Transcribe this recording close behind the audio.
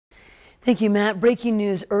Thank you, Matt. Breaking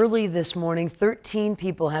news early this morning. 13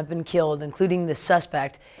 people have been killed, including the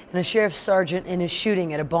suspect and a sheriff's sergeant in a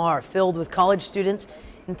shooting at a bar filled with college students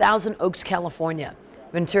in Thousand Oaks, California.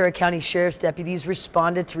 Ventura County Sheriff's deputies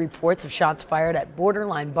responded to reports of shots fired at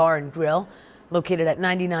Borderline Bar and Grill, located at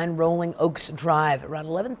 99 Rolling Oaks Drive, around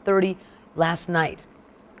 11:30 last night.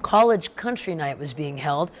 College Country Night was being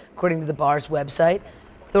held, according to the bar's website.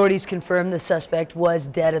 Authorities confirmed the suspect was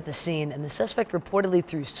dead at the scene, and the suspect reportedly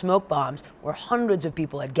threw smoke bombs where hundreds of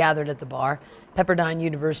people had gathered at the bar. Pepperdine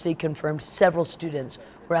University confirmed several students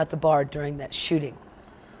were at the bar during that shooting.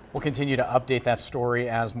 We'll continue to update that story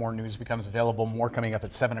as more news becomes available. More coming up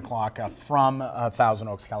at 7 o'clock from Thousand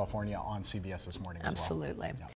Oaks, California on CBS this morning as well. Absolutely. Yeah.